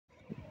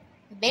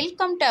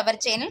Welcome to our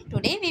channel.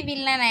 Today we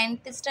will learn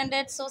 9th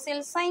standard social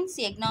science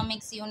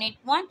economics unit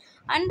 1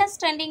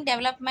 understanding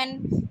development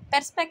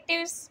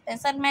perspectives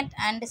measurement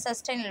and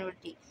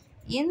sustainability.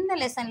 இந்த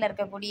லெசனில்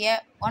இருக்கக்கூடிய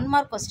one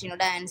mark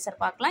கொஸ்டினோட answer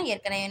பார்க்கலாம்.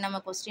 ஏற்கனவே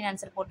நம்ம question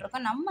answer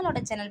போட்டிருக்கோம். நம்மளோட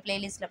channel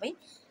பிளேலிஸ்ட்டில் போய்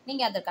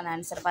நீங்கள் அதற்கான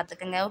ஆன்சர்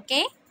பார்த்துக்குங்க.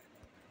 ஓகே,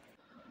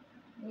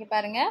 இங்கே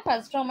பாருங்கள்.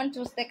 First one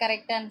choose the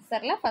correct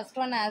ஆன்சரில்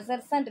first one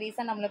அசர்சன்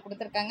reason நம்மளுக்கு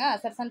கொடுத்துருக்காங்க.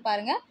 அசர்சன்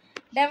பாருங்கள்.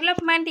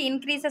 Development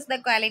increases the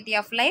quality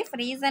of life.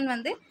 Reason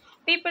வந்து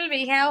people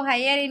will have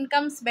higher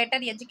incomes, better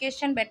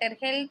education, better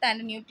health and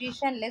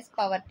nutrition, less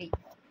poverty.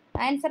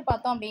 Answer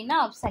பார்த்தோம் அப்படின்னா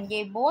option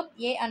A. both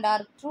A and R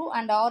true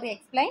and R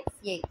explains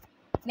A.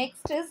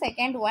 Next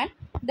second one,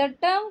 the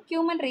term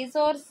human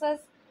resources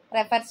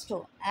refers to.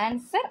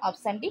 Answer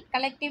option D,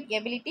 collective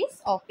abilities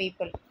of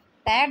people.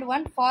 Third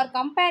one, for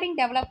comparing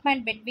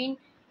development between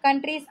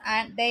countries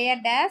and their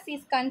dash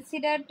is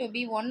considered to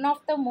be one of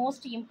the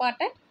most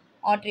important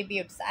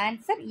attributes.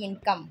 Answer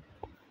income.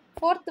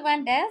 Fourth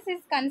one, dash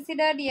is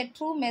considered a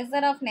true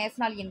measure of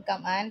national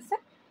income. Answer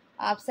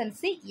option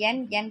C,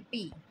 NNP.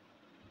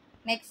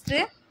 Next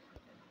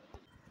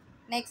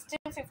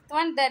fifth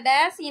one, the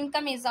dash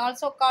income is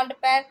also called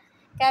per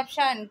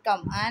capita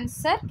income.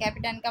 Answer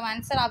capita income.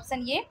 Answer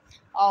option A,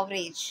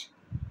 average.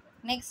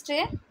 Next,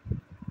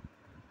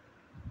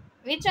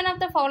 which one of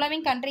the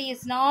following country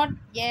is not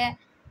a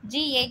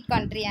G8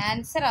 country?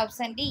 Answer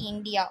option D,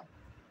 India.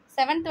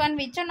 Seventh one,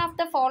 which one of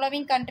the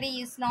following country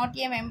is not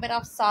a member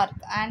of SAARC?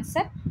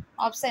 Answer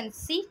option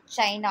C,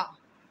 China.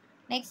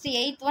 Next,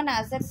 eighth one,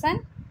 assertion,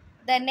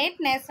 the net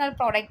national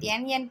product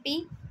NNP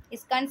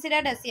is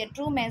considered as a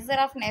true measure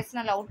of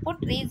national output.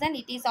 Reason,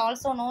 it is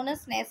also known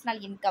as national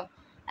income.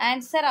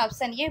 Answer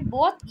option A,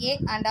 both A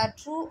and R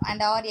true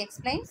and R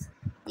explains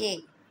A.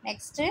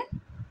 Next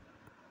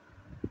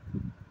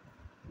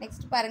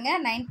பாருங்க.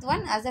 ninth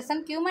one,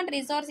 assertion, human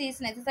resource is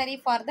necessary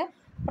for the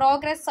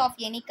progress of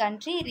any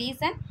country.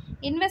 Reason,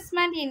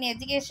 investment in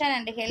education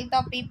and health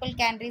of people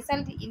can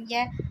result in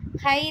a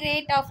high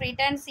rate of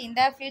returns in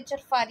the future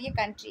for a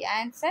country.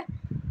 Answer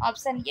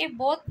option A,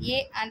 both A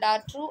and R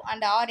true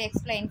and R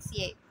explains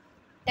A.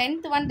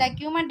 10th one, the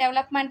Human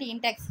Development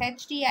Index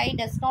HDI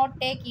does not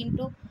take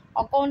into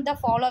account the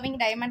following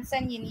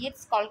dimension in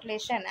its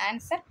calculation.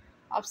 Answer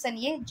option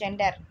A,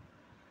 gender.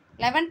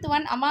 11th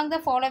one, among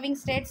the following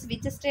states,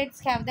 which states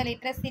have the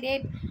literacy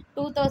rate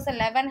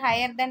 2011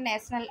 higher than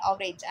national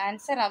average?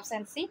 Answer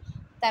option C,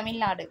 Tamil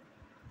Nadu.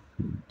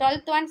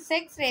 12th one,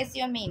 sex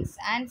ratio means.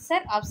 Answer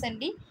option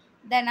D,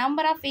 the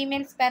number of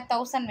females per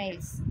 1000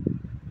 males.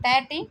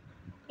 13,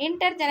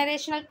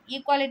 intergenerational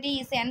equality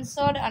is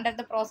ensured under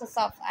the process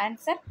of.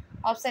 Answer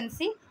option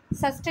C,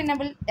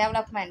 sustainable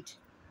development.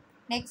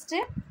 Next,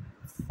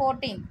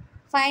 14,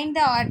 find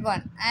the odd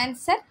one.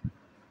 Answer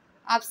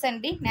option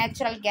D,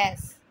 natural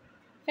gas.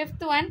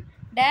 5th one,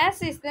 dash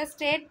is the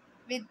state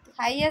with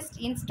highest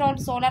installed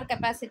solar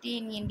capacity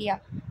in India.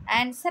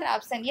 Answer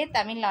option A,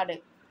 Tamil Nadu.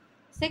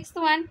 6th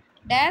one,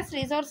 dash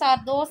resources are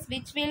those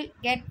which will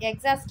get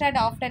exhausted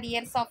after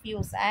years of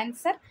use.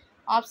 Answer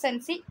option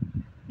C,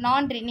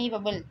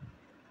 non-renewable.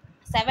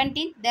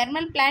 17th,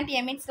 thermal plant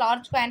emits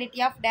large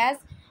quantity of dash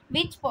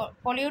which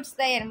pollutes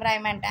the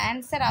environment.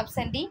 Answer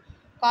option D,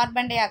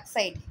 carbon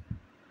dioxide.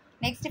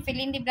 Next, fill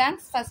in the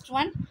blanks. First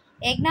one,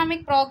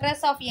 economic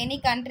progress of any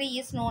country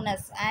is known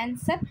as.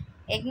 Answer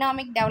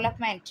economic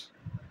development.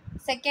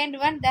 Second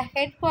one, the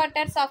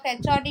headquarters of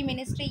HRD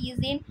ministry is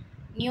in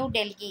New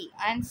Delhi.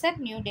 Answer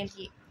New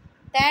Delhi.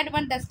 Third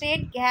one, the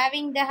state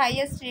having the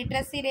highest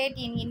literacy rate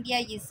in India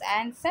is.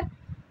 Answer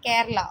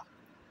Kerala.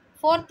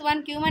 Fourth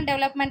one, human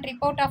development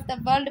report of the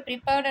world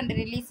prepared and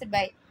released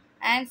by.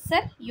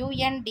 Answer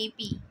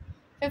UNDP.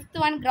 Fifth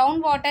one,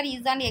 groundwater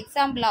is an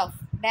example of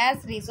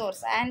dash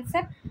resource.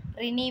 Answer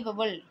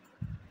renewable.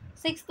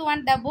 Sixth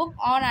one, the book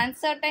on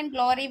uncertain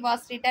glory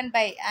was written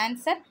by.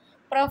 Answer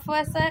Prof.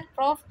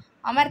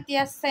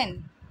 Amartya Sen.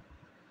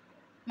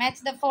 Match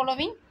the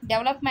following.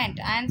 Development.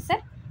 Answer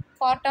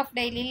part of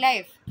daily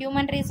life.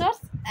 Human resource.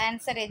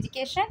 Answer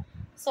education.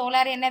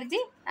 Solar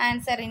energy.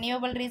 Answer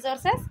renewable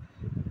resources.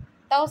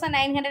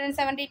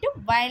 1972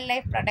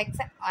 Wildlife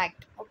Protection Act.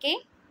 Okay.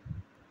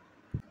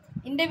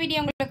 இந்த video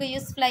உங்களுக்கு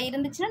யூஸ்ஃபுல்லாக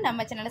இருந்துச்சுன்னா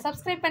நம்ம சேனலை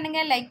subscribe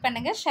பண்ணுங்கள், like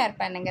பண்ணுங்கள், share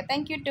பண்ணுங்கள்.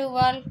 Thank you to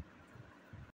all.